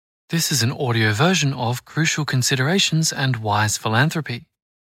This is an audio version of Crucial Considerations and Wise Philanthropy,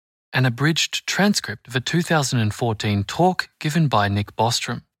 an abridged transcript of a 2014 talk given by Nick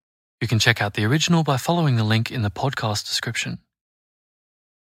Bostrom. You can check out the original by following the link in the podcast description.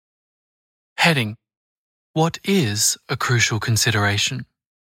 Heading: What is a crucial consideration?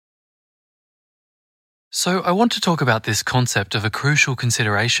 So I want to talk about this concept of a crucial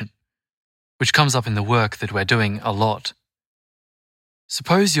consideration, which comes up in the work that we're doing a lot.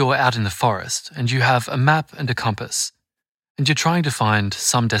 Suppose you're out in the forest and you have a map and a compass, and you're trying to find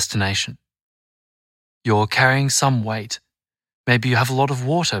some destination. You're carrying some weight. Maybe you have a lot of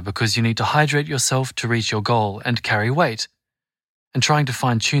water because you need to hydrate yourself to reach your goal and carry weight, and trying to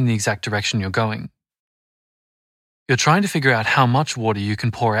fine-tune the exact direction you're going. You're trying to figure out how much water you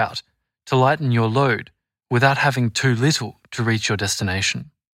can pour out to lighten your load without having too little to reach your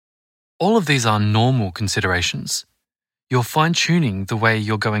destination. All of these are normal considerations. You're fine-tuning the way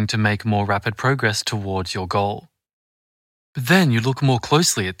you're going to make more rapid progress towards your goal. But then you look more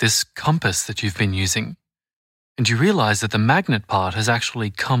closely at this compass that you've been using, and you realize that the magnet part has actually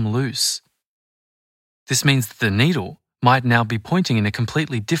come loose. This means that the needle might now be pointing in a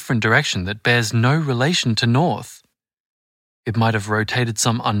completely different direction that bears no relation to north. It might have rotated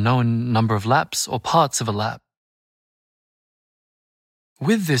some unknown number of laps or parts of a lap.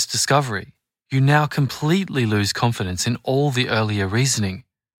 With this discovery, you now completely lose confidence in all the earlier reasoning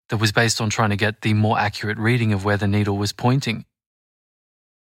that was based on trying to get the more accurate reading of where the needle was pointing.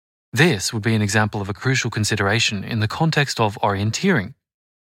 This would be an example of a crucial consideration in the context of orienteering.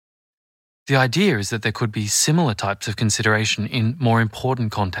 The idea is that there could be similar types of consideration in more important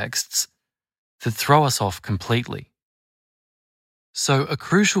contexts that throw us off completely. So a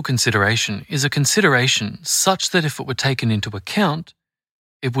crucial consideration is a consideration such that if it were taken into account,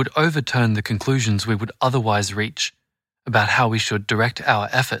 it would overturn the conclusions we would otherwise reach about how we should direct our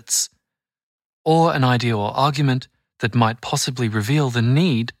efforts, or an idea or argument that might possibly reveal the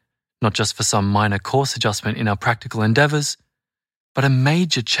need, not just for some minor course adjustment in our practical endeavors, but a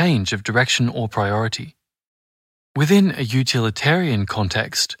major change of direction or priority. Within a utilitarian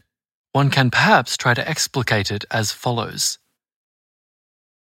context, one can perhaps try to explicate it as follows.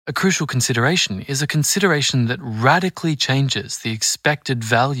 A crucial consideration is a consideration that radically changes the expected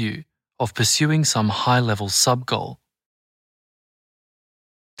value of pursuing some high-level sub-goal.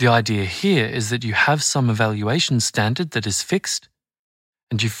 The idea here is that you have some evaluation standard that is fixed,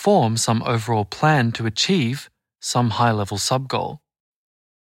 and you form some overall plan to achieve some high-level sub-goal.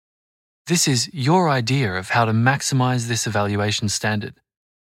 This is your idea of how to maximize this evaluation standard.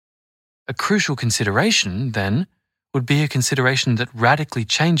 A crucial consideration, then, would be a consideration that radically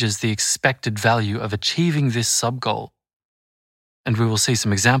changes the expected value of achieving this sub-goal. And we will see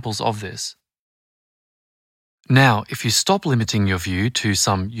some examples of this. Now, if you stop limiting your view to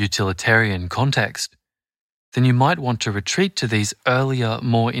some utilitarian context, then you might want to retreat to these earlier,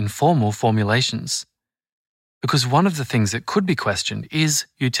 more informal formulations. Because one of the things that could be questioned is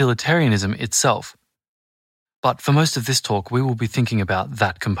utilitarianism itself. But for most of this talk, we will be thinking about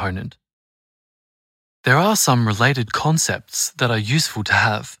that component. There are some related concepts that are useful to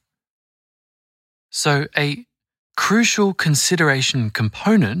have. So a crucial consideration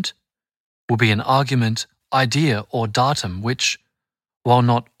component will be an argument, idea, or datum which, while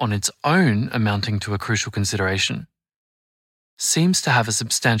not on its own amounting to a crucial consideration, seems to have a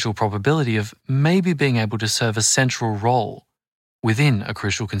substantial probability of maybe being able to serve a central role within a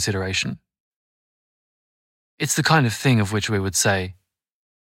crucial consideration. It's the kind of thing of which we would say,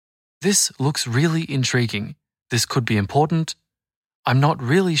 this looks really intriguing. This could be important. I'm not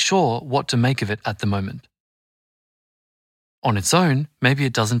really sure what to make of it at the moment. On its own, maybe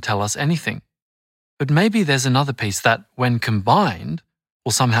it doesn't tell us anything. But maybe there's another piece that, when combined,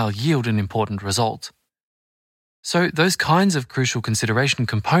 will somehow yield an important result. So those kinds of crucial consideration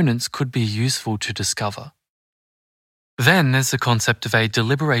components could be useful to discover. Then there's the concept of a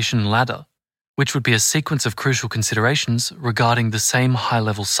deliberation ladder, which would be a sequence of crucial considerations regarding the same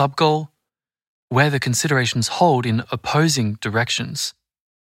high-level sub-goal, where the considerations hold in opposing directions.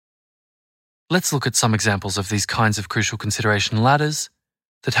 Let's look at some examples of these kinds of crucial consideration ladders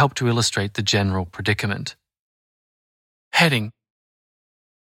that help to illustrate the general predicament. Heading: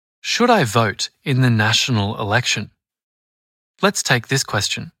 Should I vote in the national election? Let's take this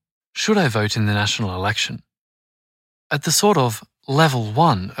question. Should I vote in the national election? At the sort of level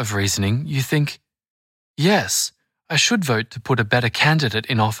 1 of reasoning, you think, yes, I should vote to put a better candidate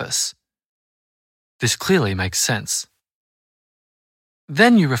in office. This clearly makes sense.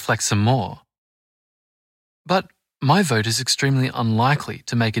 Then you reflect some more. But my vote is extremely unlikely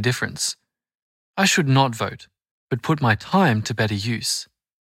to make a difference. I should not vote, but put my time to better use.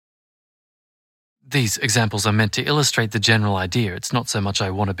 These examples are meant to illustrate the general idea. It's not so much I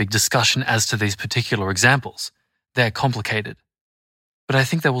want a big discussion as to these particular examples. They're complicated. But I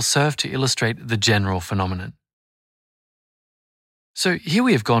think they will serve to illustrate the general phenomenon. So here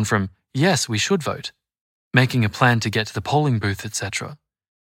we have gone from, yes, we should vote, making a plan to get to the polling booth, etc.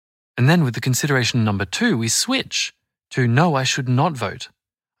 And then with the consideration number 2, we switch to, no, I should not vote.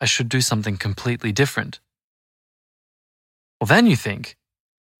 I should do something completely different. Well, then you think,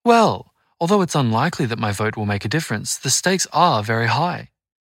 well, although it's unlikely that my vote will make a difference, the stakes are very high.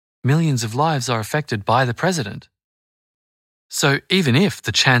 Millions of lives are affected by the president. So even if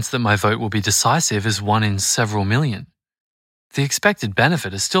the chance that my vote will be decisive is 1 in several million, the expected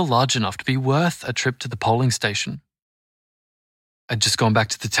benefit is still large enough to be worth a trip to the polling station. I'd just gone back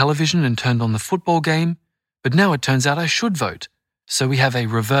to the television and turned on the football game, but now it turns out I should vote, so we have a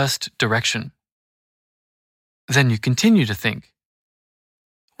reversed direction. Then you continue to think,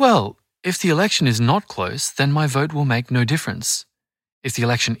 well, if the election is not close, then my vote will make no difference. If the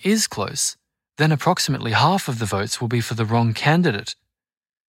election is close, then approximately half of the votes will be for the wrong candidate,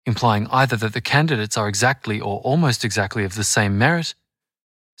 implying either that the candidates are exactly or almost exactly of the same merit,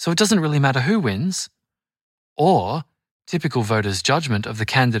 so it doesn't really matter who wins, or typical voters' judgment of the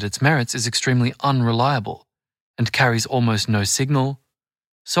candidate's merits is extremely unreliable and carries almost no signal,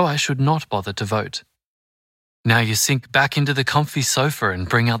 so I should not bother to vote. Now you sink back into the comfy sofa and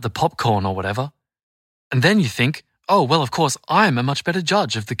bring out the popcorn or whatever, and then you think, oh, well, of course, I'm a much better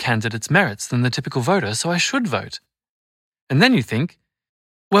judge of the candidate's merits than the typical voter, so I should vote. And then you think,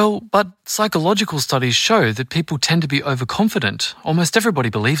 well, but psychological studies show that people tend to be overconfident. Almost everybody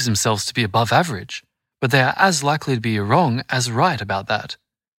believes themselves to be above average, but they are as likely to be wrong as right about that.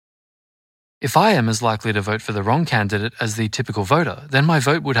 If I am as likely to vote for the wrong candidate as the typical voter, then my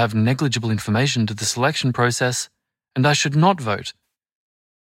vote would have negligible information to the selection process, and I should not vote.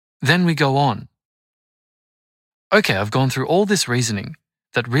 Then we go on. Okay, I've gone through all this reasoning.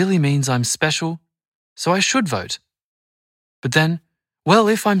 That really means I'm special, so I should vote. But then, well,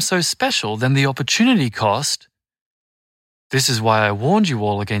 if I'm so special, then the opportunity cost. This is why I warned you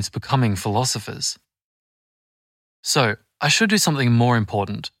all against becoming philosophers. So, I should do something more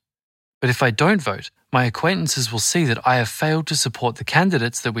important. But if I don't vote, my acquaintances will see that I have failed to support the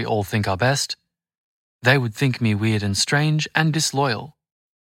candidates that we all think are best. They would think me weird and strange and disloyal.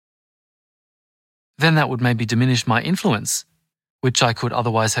 Then that would maybe diminish my influence, which I could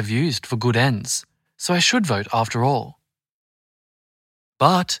otherwise have used for good ends, so I should vote after all.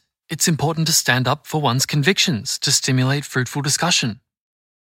 But it's important to stand up for one's convictions to stimulate fruitful discussion.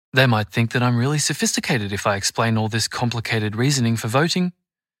 They might think that I'm really sophisticated if I explain all this complicated reasoning for voting,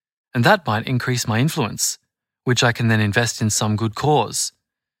 and that might increase my influence, which I can then invest in some good cause,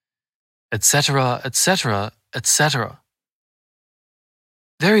 etc., etc., etc.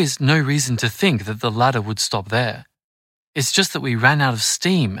 There is no reason to think that the ladder would stop there. It's just that we ran out of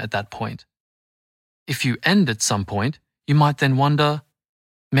steam at that point. If you end at some point, you might then wonder,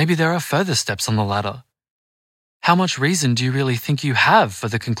 maybe there are further steps on the ladder. How much reason do you really think you have for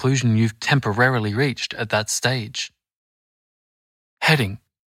the conclusion you've temporarily reached at that stage? Heading: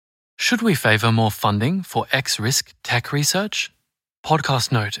 Should we favour more funding for X-risk tech research?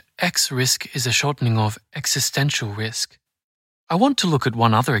 Podcast note: X-risk is a shortening of existential risk. I want to look at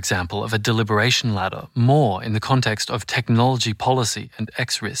one other example of a deliberation ladder more in the context of technology policy and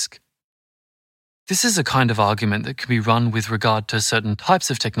X-risk. This is a kind of argument that can be run with regard to certain types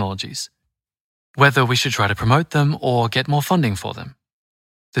of technologies, whether we should try to promote them or get more funding for them.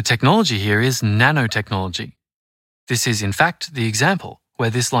 The technology here is nanotechnology. This is, in fact, the example where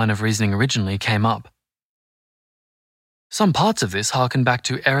this line of reasoning originally came up. Some parts of this harken back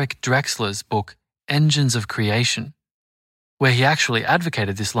to Eric Drexler's book, Engines of Creation, where he actually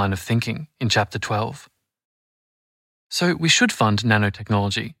advocated this line of thinking in Chapter 12. So we should fund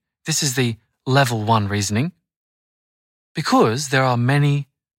nanotechnology. This is the Level 1 reasoning, because there are many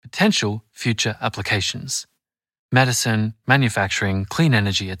potential future applications: medicine, manufacturing, clean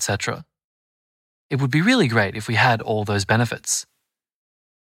energy, etc. It would be really great if we had all those benefits.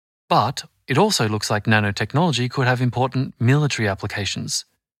 But it also looks like nanotechnology could have important military applications,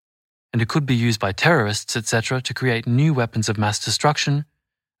 and it could be used by terrorists, etc., to create new weapons of mass destruction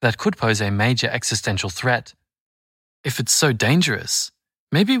that could pose a major existential threat. If it's so dangerous,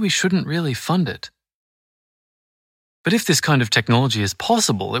 maybe we shouldn't really fund it. But if this kind of technology is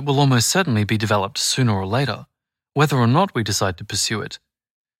possible, it will almost certainly be developed sooner or later, whether or not we decide to pursue it.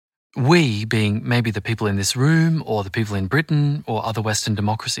 We being maybe the people in this room, or the people in Britain, or other Western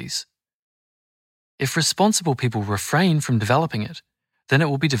democracies. If responsible people refrain from developing it, then it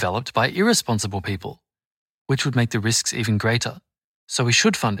will be developed by irresponsible people, which would make the risks even greater, so we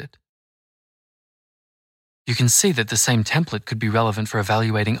should fund it. You can see that the same template could be relevant for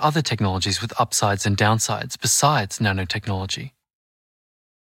evaluating other technologies with upsides and downsides besides nanotechnology.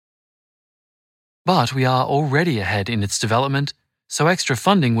 But we are already ahead in its development, so extra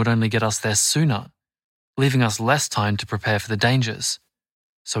funding would only get us there sooner, leaving us less time to prepare for the dangers.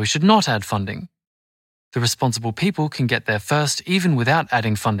 So we should not add funding. The responsible people can get there first even without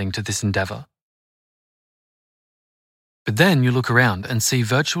adding funding to this endeavour. But then you look around and see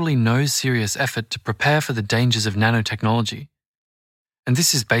virtually no serious effort to prepare for the dangers of nanotechnology. And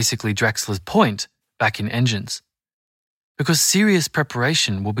this is basically Drexler's point back in Engines. Because serious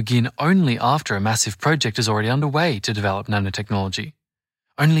preparation will begin only after a massive project is already underway to develop nanotechnology.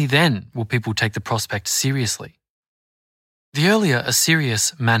 Only then will people take the prospect seriously. The earlier a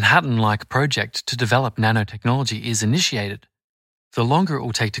serious Manhattan-like project to develop nanotechnology is initiated, the longer it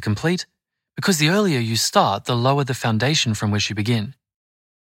will take to complete, because the earlier you start, the lower the foundation from which you begin.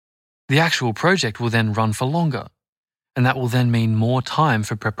 The actual project will then run for longer, and that will then mean more time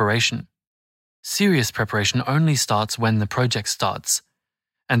for preparation. Serious preparation only starts when the project starts,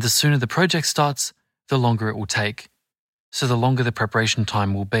 and the sooner the project starts, the longer it will take, so the longer the preparation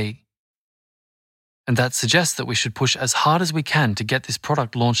time will be. And that suggests that we should push as hard as we can to get this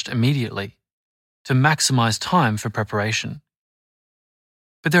product launched immediately, to maximize time for preparation.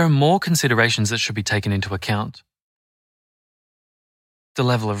 But there are more considerations that should be taken into account. The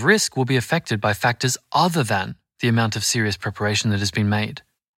level of risk will be affected by factors other than the amount of serious preparation that has been made,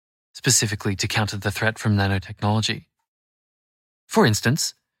 specifically to counter the threat from nanotechnology. For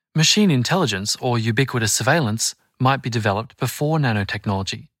instance, machine intelligence or ubiquitous surveillance might be developed before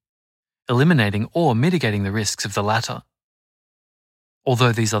nanotechnology, eliminating or mitigating the risks of the latter.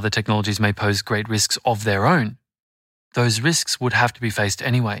 Although these other technologies may pose great risks of their own, those risks would have to be faced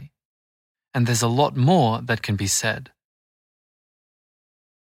anyway, and there's a lot more that can be said.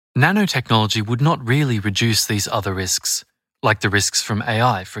 Nanotechnology would not really reduce these other risks, like the risks from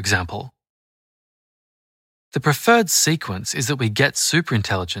AI, for example. The preferred sequence is that we get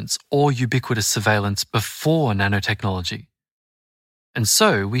superintelligence or ubiquitous surveillance before nanotechnology. And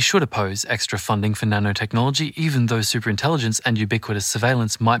so we should oppose extra funding for nanotechnology even though superintelligence and ubiquitous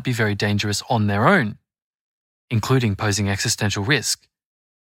surveillance might be very dangerous on their own, including posing existential risk.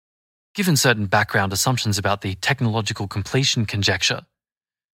 Given certain background assumptions about the technological completion conjecture,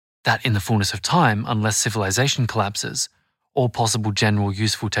 that in the fullness of time, unless civilization collapses, all possible general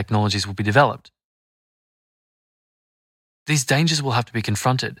useful technologies will be developed. These dangers will have to be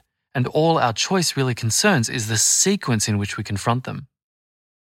confronted, and all our choice really concerns is the sequence in which we confront them.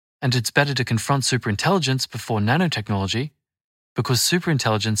 And it's better to confront superintelligence before nanotechnology, because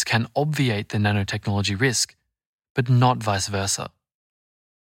superintelligence can obviate the nanotechnology risk, but not vice versa.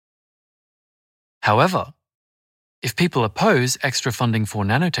 However, if people oppose extra funding for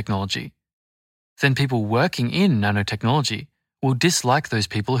nanotechnology, then people working in nanotechnology will dislike those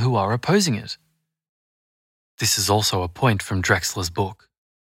people who are opposing it. This is also a point from Drexler's book.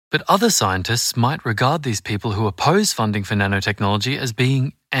 But other scientists might regard these people who oppose funding for nanotechnology as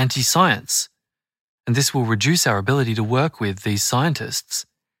being anti-science, and this will reduce our ability to work with these scientists,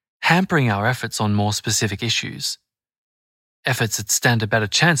 hampering our efforts on more specific issues. Efforts that stand a better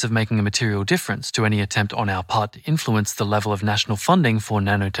chance of making a material difference to any attempt on our part to influence the level of national funding for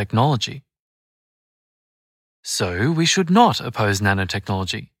nanotechnology. So we should not oppose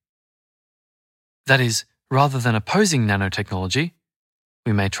nanotechnology. That is, rather than opposing nanotechnology,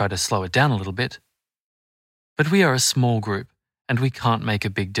 we may try to slow it down a little bit. But we are a small group, and we can't make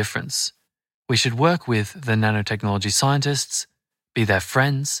a big difference. We should work with the nanotechnology scientists, be their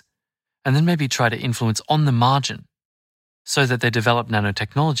friends, and then maybe try to influence on the margin, so that they develop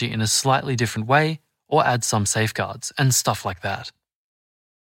nanotechnology in a slightly different way or add some safeguards and stuff like that.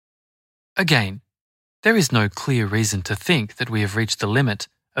 Again, there is no clear reason to think that we have reached the limit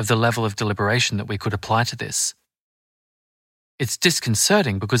of the level of deliberation that we could apply to this. It's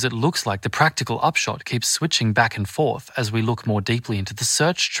disconcerting because it looks like the practical upshot keeps switching back and forth as we look more deeply into the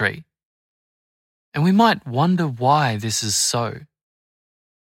search tree. And we might wonder why this is so.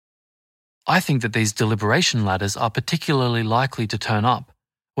 I think that these deliberation ladders are particularly likely to turn up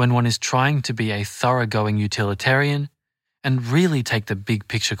when one is trying to be a thoroughgoing utilitarian and really take the big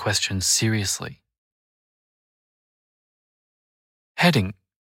picture questions seriously. Heading: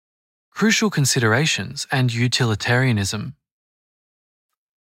 Crucial Considerations and Utilitarianism.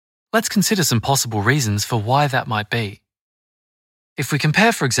 Let's consider some possible reasons for why that might be. If we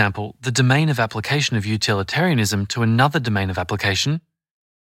compare, for example, the domain of application of utilitarianism to another domain of application,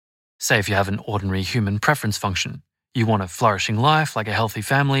 say if you have an ordinary human preference function, you want a flourishing life like a healthy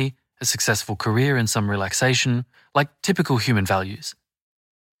family, a successful career and some relaxation, like typical human values.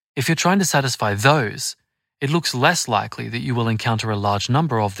 If you're trying to satisfy those, it looks less likely that you will encounter a large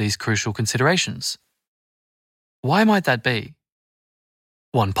number of these crucial considerations. Why might that be?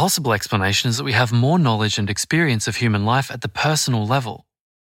 One possible explanation is that we have more knowledge and experience of human life at the personal level.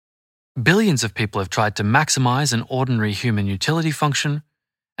 Billions of people have tried to maximize an ordinary human utility function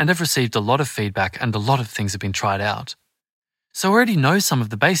and have received a lot of feedback, and a lot of things have been tried out. So we already know some of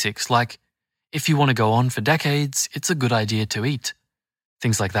the basics, like if you want to go on for decades, it's a good idea to eat.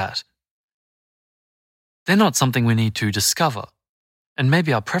 Things like that. They're not something we need to discover, and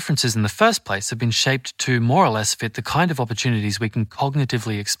maybe our preferences in the first place have been shaped to more or less fit the kind of opportunities we can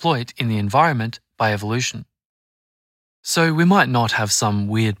cognitively exploit in the environment by evolution. So we might not have some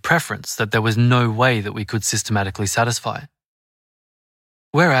weird preference that there was no way that we could systematically satisfy.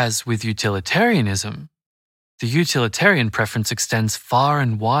 Whereas with utilitarianism, the utilitarian preference extends far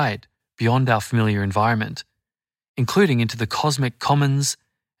and wide beyond our familiar environment, including into the cosmic commons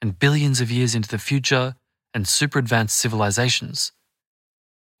and billions of years into the future and super advanced civilizations.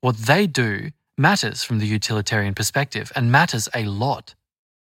 What they do matters from the utilitarian perspective, and matters a lot.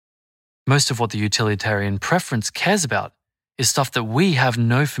 Most of what the utilitarian preference cares about is stuff that we have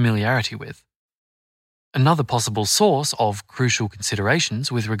no familiarity with. Another possible source of crucial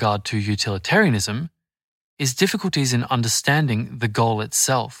considerations with regard to utilitarianism is difficulties in understanding the goal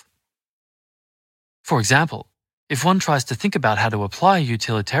itself. For example, if one tries to think about how to apply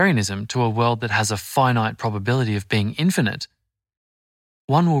utilitarianism to a world that has a finite probability of being infinite,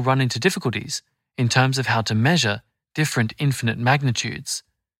 one will run into difficulties in terms of how to measure different infinite magnitudes,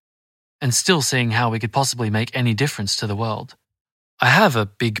 and still seeing how we could possibly make any difference to the world. I have a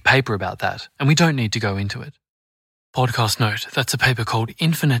big paper about that, and we don't need to go into it. Podcast note, that's a paper called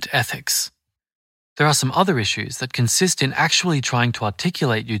Infinite Ethics. There are some other issues that consist in actually trying to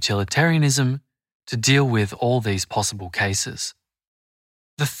articulate utilitarianism to deal with all these possible cases.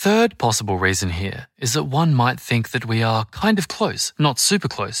 The third possible reason here is that one might think that we are kind of close, not super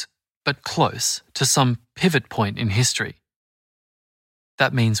close, but close to some pivot point in history.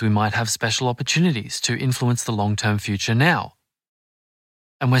 That means we might have special opportunities to influence the long-term future now.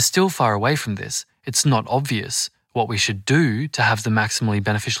 And we're still far away from this. It's not obvious what we should do to have the maximally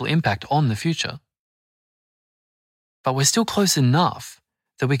beneficial impact on the future. But we're still close enough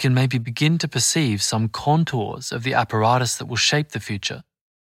that we can maybe begin to perceive some contours of the apparatus that will shape the future.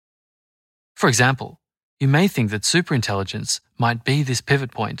 For example, you may think that superintelligence might be this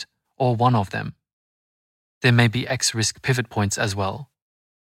pivot point, or one of them. There may be X-risk pivot points as well,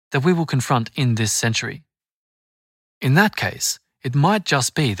 that we will confront in this century. In that case, it might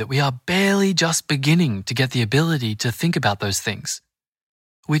just be that we are barely just beginning to get the ability to think about those things,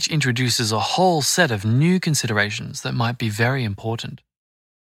 which introduces a whole set of new considerations that might be very important.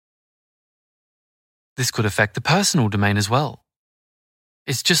 This could affect the personal domain as well.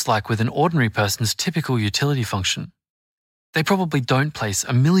 It's just like with an ordinary person's typical utility function. They probably don't place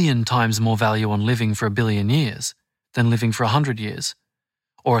 1,000,000 times more value on living for 1,000,000,000 years than living for 100 years,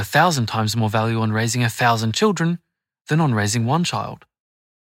 or 1,000 times more value on raising 1,000 children than on raising one child.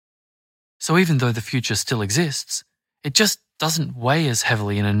 So even though the future still exists, it just doesn't weigh as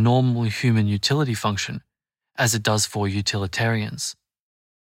heavily in a normal human utility function as it does for utilitarians.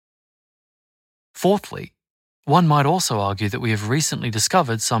 Fourthly, one might also argue that we have recently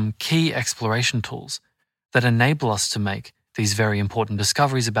discovered some key exploration tools that enable us to make these very important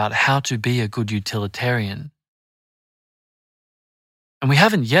discoveries about how to be a good utilitarian. And we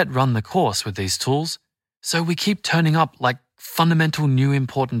haven't yet run the course with these tools, so we keep turning up like fundamental new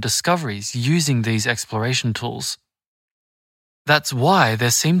important discoveries using these exploration tools. That's why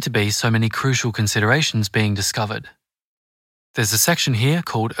there seem to be so many crucial considerations being discovered. There's a section here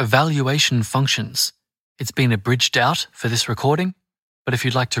called Evaluation Functions. It's been abridged out for this recording, but if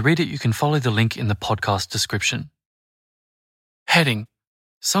you'd like to read it, you can follow the link in the podcast description. Heading: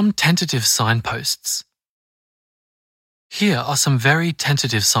 Some tentative signposts. Here are some very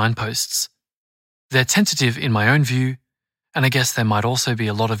tentative signposts. They're tentative in my own view, and I guess there might also be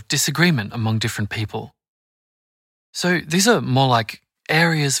a lot of disagreement among different people. So these are more like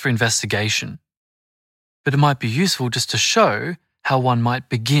areas for investigation, but it might be useful just to show how one might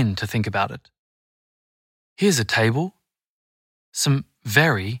begin to think about it. Here's a table, some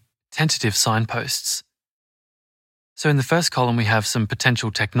very tentative signposts. So in the first column we have some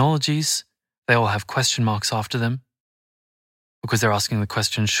potential technologies. They all have question marks after them, because they're asking the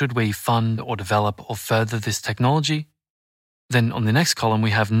question, should we fund or develop or further this technology? Then on the next column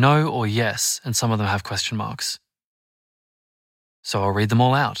we have no or yes, and some of them have question marks. So I'll read them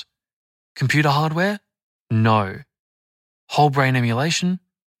all out. Computer hardware? No. Whole brain emulation?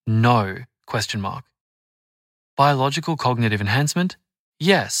 No, question mark. Biological cognitive enhancement?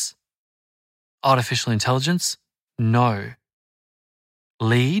 Yes. Artificial intelligence? No.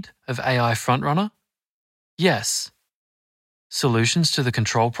 Lead of AI frontrunner? Yes. Solutions to the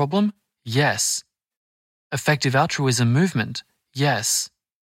control problem? Yes. Effective altruism movement? Yes.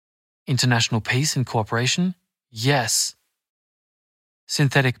 International peace and cooperation? Yes.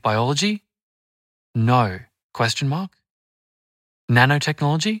 Synthetic biology? No. Question mark?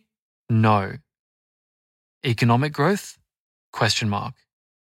 Nanotechnology? No. Economic growth? Question mark.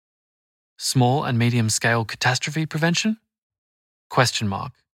 Small and medium scale catastrophe prevention? Question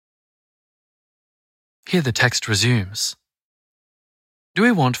mark. Here the text resumes. Do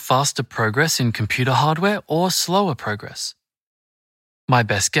we want faster progress in computer hardware or slower progress? My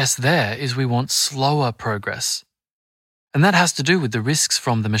best guess there is we want slower progress. And that has to do with the risks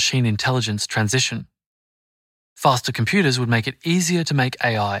from the machine intelligence transition. Faster computers would make it easier to make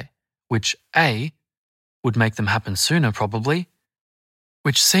AI, which A, would make them happen sooner probably,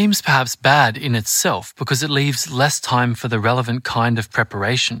 which seems perhaps bad in itself because it leaves less time for the relevant kind of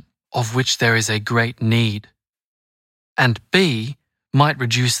preparation, of which there is a great need. And B, might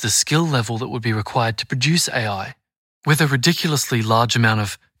reduce the skill level that would be required to produce AI. With a ridiculously large amount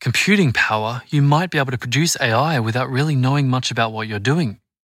of computing power, you might be able to produce AI without really knowing much about what you're doing.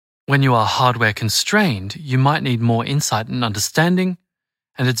 When you are hardware constrained, you might need more insight and understanding,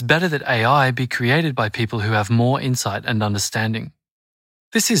 and it's better that AI be created by people who have more insight and understanding.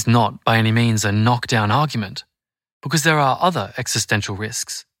 This is not by any means a knockdown argument, because there are other existential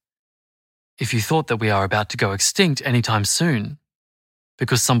risks. If you thought that we are about to go extinct anytime soon,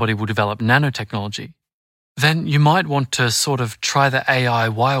 because somebody will develop nanotechnology, then you might want to sort of try the AI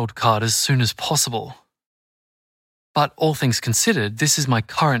wildcard as soon as possible. But all things considered, this is my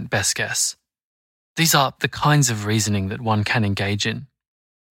current best guess. These are the kinds of reasoning that one can engage in.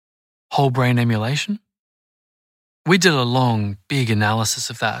 Whole brain emulation? We did a long, big analysis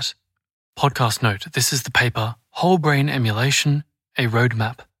of that. Podcast note, this is the paper, Whole Brain Emulation, a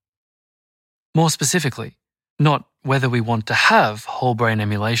Roadmap. More specifically, not whether we want to have whole brain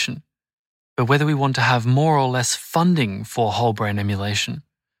emulation, but whether we want to have more or less funding for whole brain emulation,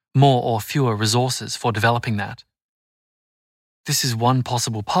 more or fewer resources for developing that. This is one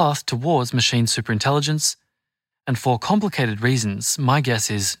possible path towards machine superintelligence, and for complicated reasons, my guess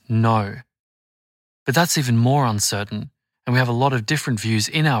is no. But that's even more uncertain, and we have a lot of different views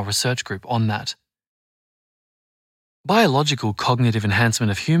in our research group on that. Biological cognitive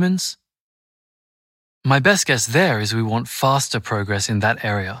enhancement of humans? My best guess there is we want faster progress in that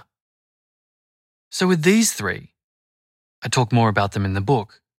area. So with these three, I talk more about them in the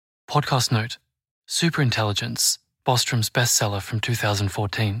book. Podcast note, Superintelligence, Bostrom's bestseller from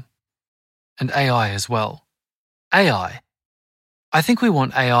 2014. And AI as well. AI. I think we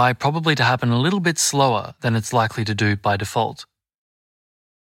want AI probably to happen a little bit slower than it's likely to do by default.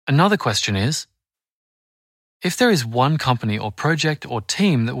 Another question is, if there is one company or project or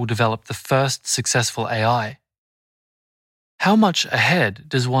team that will develop the first successful AI, how much ahead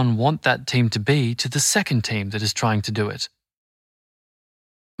does one want that team to be to the second team that is trying to do it?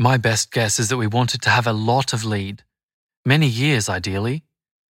 My best guess is that we want it to have a lot of lead, many years ideally,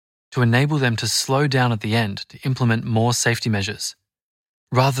 to enable them to slow down at the end to implement more safety measures,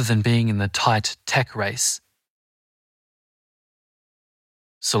 rather than being in the tight tech race.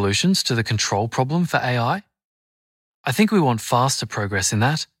 Solutions to the control problem for AI? I think we want faster progress in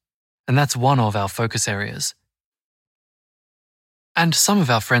that, and that's one of our focus areas. And some of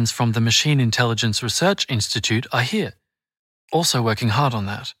our friends from the Machine Intelligence Research Institute are here, also working hard on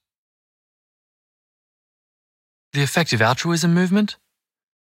that. The effective altruism movement?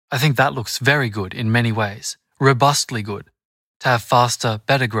 I think that looks very good in many ways, robustly good, to have faster,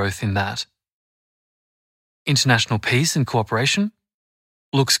 better growth in that. International peace and cooperation?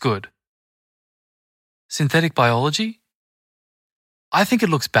 Looks good. Synthetic biology? I think it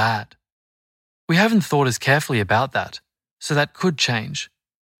looks bad. We haven't thought as carefully about that, so that could change.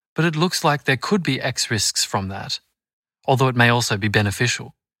 But it looks like there could be X risks from that, although it may also be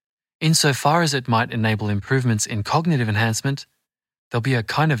beneficial. Insofar as it might enable improvements in cognitive enhancement, there'll be a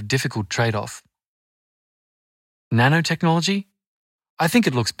kind of difficult trade-off. Nanotechnology? I think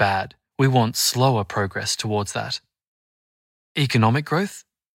it looks bad. We want slower progress towards that. Economic growth?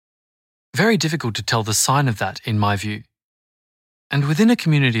 Very difficult to tell the sign of that, in my view. And within a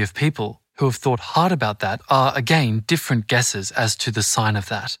community of people who have thought hard about that are, again, different guesses as to the sign of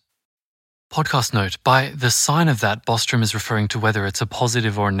that. Podcast note, by the sign of that, Bostrom is referring to whether it's a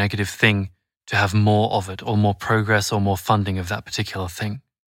positive or a negative thing to have more of it or more progress or more funding of that particular thing.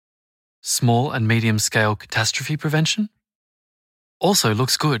 Small and medium scale catastrophe prevention? Also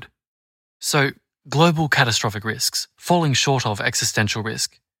looks good. So, global catastrophic risks, falling short of existential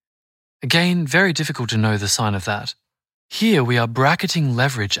risk. Again, very difficult to know the sign of that. Here we are bracketing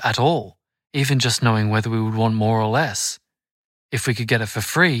leverage at all, even just knowing whether we would want more or less. If we could get it for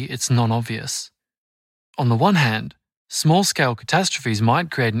free, it's non-obvious. On the one hand, small-scale catastrophes might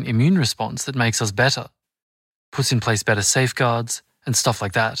create an immune response that makes us better, puts in place better safeguards, and stuff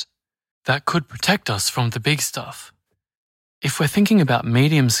like that. That could protect us from the big stuff. If we're thinking about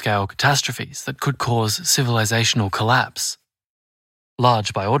medium-scale catastrophes that could cause civilizational collapse,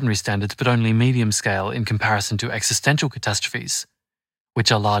 large by ordinary standards but only medium-scale in comparison to existential catastrophes,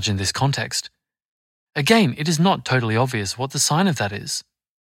 which are large in this context, again, it is not totally obvious what the sign of that is.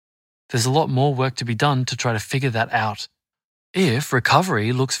 There's a lot more work to be done to try to figure that out. If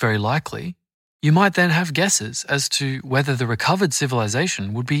recovery looks very likely, you might then have guesses as to whether the recovered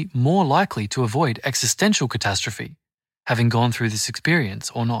civilization would be more likely to avoid existential catastrophe, having gone through this experience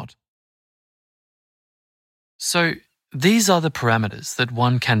or not. So, these are the parameters that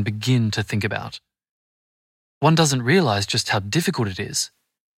one can begin to think about. One doesn't realize just how difficult it is.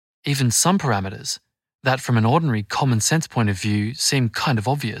 Even some parameters, that from an ordinary common sense point of view seem kind of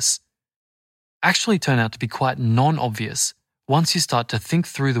obvious, actually turn out to be quite non-obvious once you start to think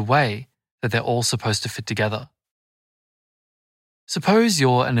through the way that they're all supposed to fit together. Suppose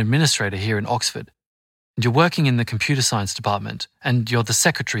you're an administrator here in Oxford, and you're working in the computer science department, and you're the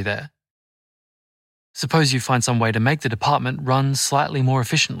secretary there. Suppose you find some way to make the department run slightly more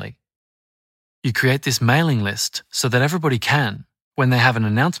efficiently. You create this mailing list so that everybody can, when they have an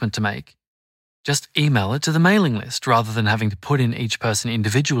announcement to make, just email it to the mailing list rather than having to put in each person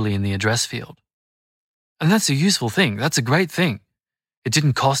individually in the address field. And that's a useful thing. That's a great thing. It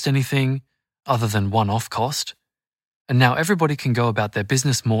didn't cost anything other than one-off cost, and now everybody can go about their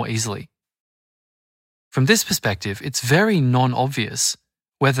business more easily. From this perspective, it's very non-obvious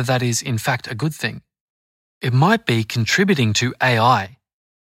whether that is in fact a good thing. It might be contributing to AI.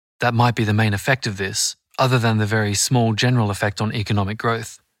 That might be the main effect of this, other than the very small general effect on economic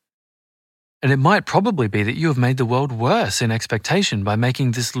growth. And it might probably be that you have made the world worse in expectation by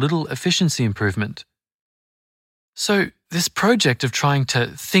making this little efficiency improvement. So, this project of trying to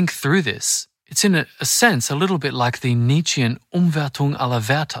think through this, it's in a sense a little bit like the Nietzschean Umwertung aller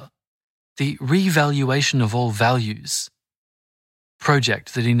Werte, the revaluation of all values,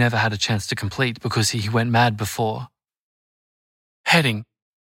 project that he never had a chance to complete because he went mad before. Heading: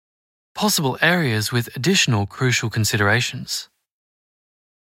 Possible areas with additional crucial considerations.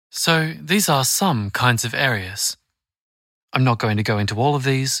 So, these are some kinds of areas. I'm not going to go into all of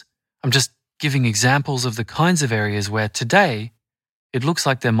these. I'm just giving examples of the kinds of areas where today it looks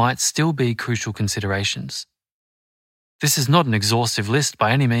like there might still be crucial considerations. This is not an exhaustive list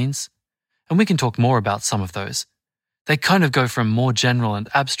by any means, and we can talk more about some of those. They kind of go from more general and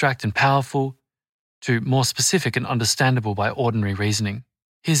abstract and powerful to more specific and understandable by ordinary reasoning.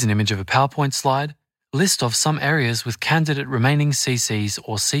 Here's an image of a PowerPoint slide, list of some areas with candidate remaining CCs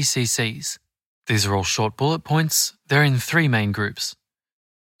or CCCs. These are all short bullet points. They're in three main groups.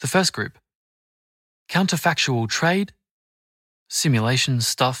 The first group: counterfactual trade, simulation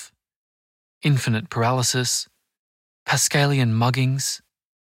stuff, infinite paralysis, Pascalian muggings,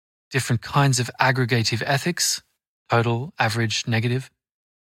 different kinds of aggregative ethics, total, average, negative,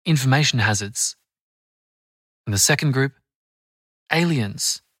 information hazards. And the second group: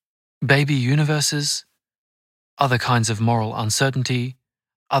 aliens, baby universes, other kinds of moral uncertainty,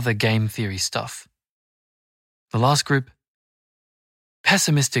 other game theory stuff. The last group: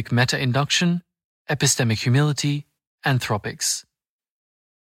 pessimistic meta-induction, epistemic humility, anthropics.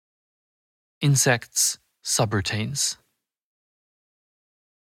 Insects, subroutines.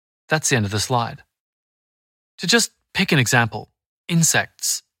 That's the end of the slide. To just pick an example,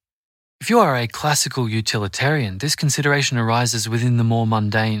 insects. If you are a classical utilitarian, this consideration arises within the more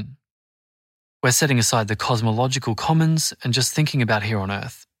mundane. We're setting aside the cosmological commons and just thinking about here on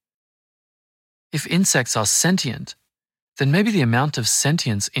Earth. If insects are sentient, then maybe the amount of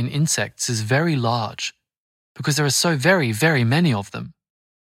sentience in insects is very large, because there are so very, very many of them.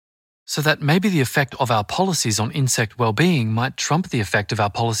 So that maybe the effect of our policies on insect well-being might trump the effect of our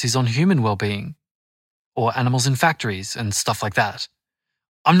policies on human well-being, or animals in factories and stuff like that.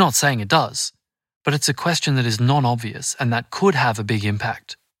 I'm not saying it does, but it's a question that is non-obvious and that could have a big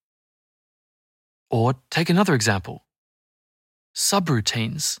impact. Or take another example.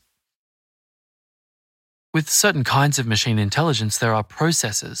 Subroutines. With certain kinds of machine intelligence, there are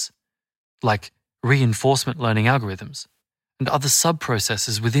processes, like reinforcement learning algorithms, and other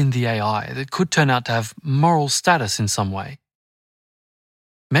sub-processes within the AI that could turn out to have moral status in some way.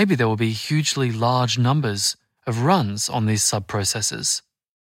 Maybe there will be hugely large numbers of runs on these sub-processes,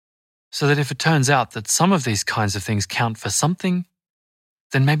 so that if it turns out that some of these kinds of things count for something,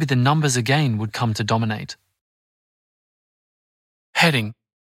 then maybe the numbers again would come to dominate. Heading: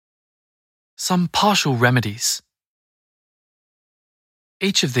 Some partial remedies.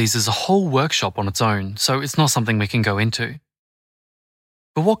 Each of these is a whole workshop on its own, so it's not something we can go into.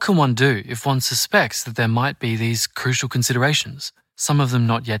 But what can one do if one suspects that there might be these crucial considerations, some of them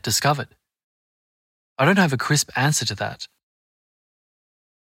not yet discovered? I don't have a crisp answer to that.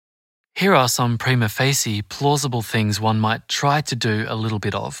 Here are some prima facie plausible things one might try to do a little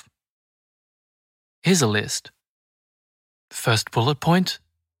bit of. Here's a list. First bullet point: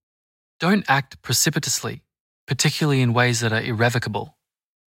 don't act precipitously, particularly in ways that are irrevocable.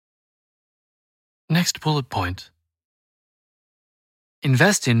 Next bullet point: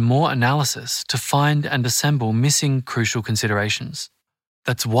 invest in more analysis to find and assemble missing crucial considerations.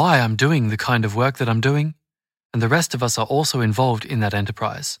 That's why I'm doing the kind of work that I'm doing, and the rest of us are also involved in that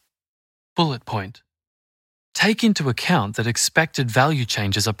enterprise. Bullet point: take into account that expected value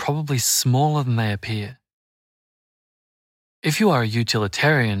changes are probably smaller than they appear. If you are a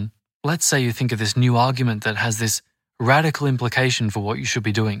utilitarian, let's say you think of this new argument that has this radical implication for what you should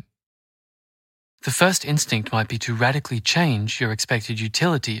be doing. The first instinct might be to radically change your expected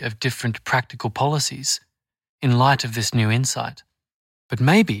utility of different practical policies in light of this new insight. But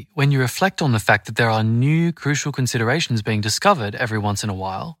maybe when you reflect on the fact that there are new crucial considerations being discovered every once in a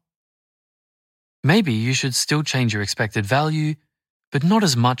while, maybe you should still change your expected value, but not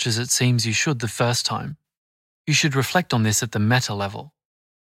as much as it seems you should the first time. You should reflect on this at the meta level.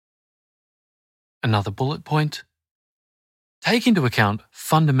 Another bullet point: take into account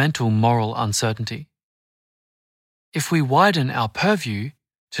fundamental moral uncertainty. If we widen our purview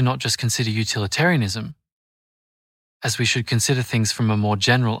to not just consider utilitarianism, as we should consider things from a more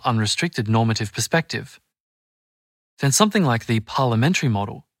general, unrestricted normative perspective, then something like the parliamentary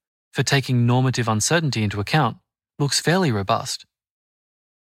model for taking normative uncertainty into account looks fairly robust.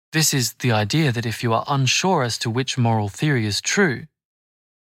 This is the idea that if you are unsure as to which moral theory is true,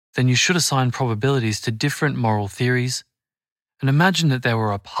 then you should assign probabilities to different moral theories and imagine that there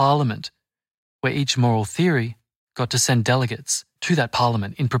were a parliament where each moral theory got to send delegates to that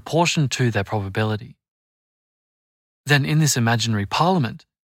parliament in proportion to their probability. Then in this imaginary parliament,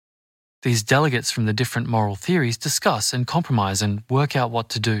 these delegates from the different moral theories discuss and compromise and work out what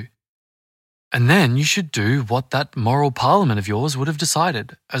to do. And then you should do what that moral parliament of yours would have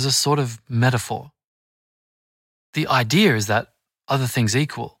decided as a sort of metaphor. The idea is that, other things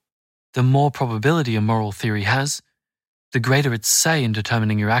equal, the more probability a moral theory has, the greater its say in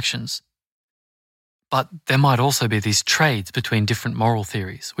determining your actions. But there might also be these trades between different moral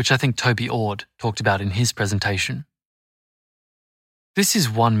theories, which I think Toby Ord talked about in his presentation. This is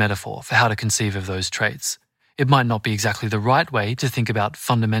one metaphor for how to conceive of those traits. It might not be exactly the right way to think about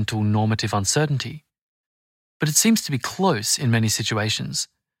fundamental normative uncertainty, but it seems to be close in many situations,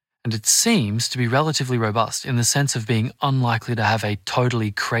 and it seems to be relatively robust in the sense of being unlikely to have a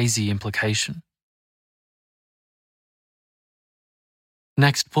totally crazy implication.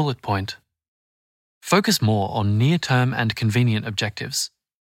 Next bullet point: focus more on near-term and convenient objectives.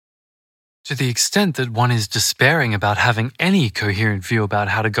 To the extent that one is despairing about having any coherent view about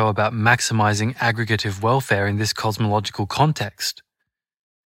how to go about maximizing aggregative welfare in this cosmological context,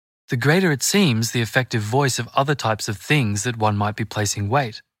 the greater it seems the effective voice of other types of things that one might be placing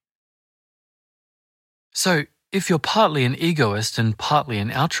weight. So, if you're partly an egoist and partly an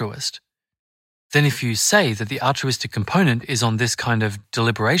altruist, then if you say that the altruistic component is on this kind of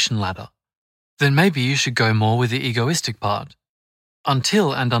deliberation ladder, then maybe you should go more with the egoistic part,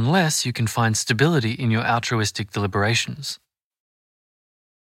 until and unless you can find stability in your altruistic deliberations.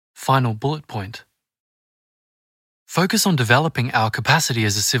 Final bullet point: focus on developing our capacity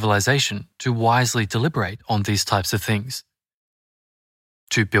as a civilization to wisely deliberate on these types of things.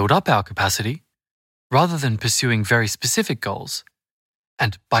 To build up our capacity, rather than pursuing very specific goals,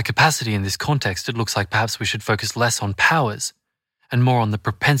 and by capacity in this context it looks like perhaps we should focus less on powers and more on the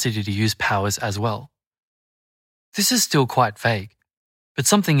propensity to use powers as well. This is still quite vague, but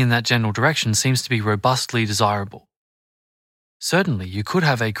something in that general direction seems to be robustly desirable. Certainly, you could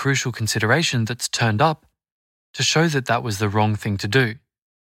have a crucial consideration that's turned up to show that that was the wrong thing to do,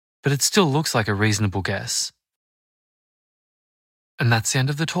 but it still looks like a reasonable guess. And that's the end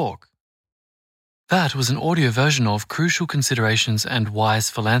of the talk. That was an audio version of Crucial Considerations and Wise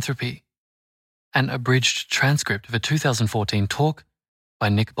Philanthropy, an abridged transcript of a 2014 talk by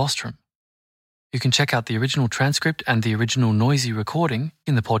Nick Bostrom. You can check out the original transcript and the original noisy recording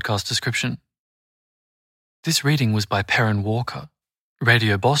in the podcast description. This reading was by Perrin Walker.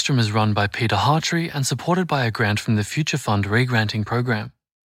 Radio Bostrom is run by Peter Hartree and supported by a grant from the Future Fund Regranting Program.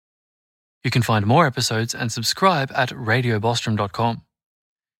 You can find more episodes and subscribe at radiobostrom.com.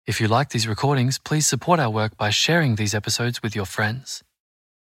 If you like these recordings, please support our work by sharing these episodes with your friends.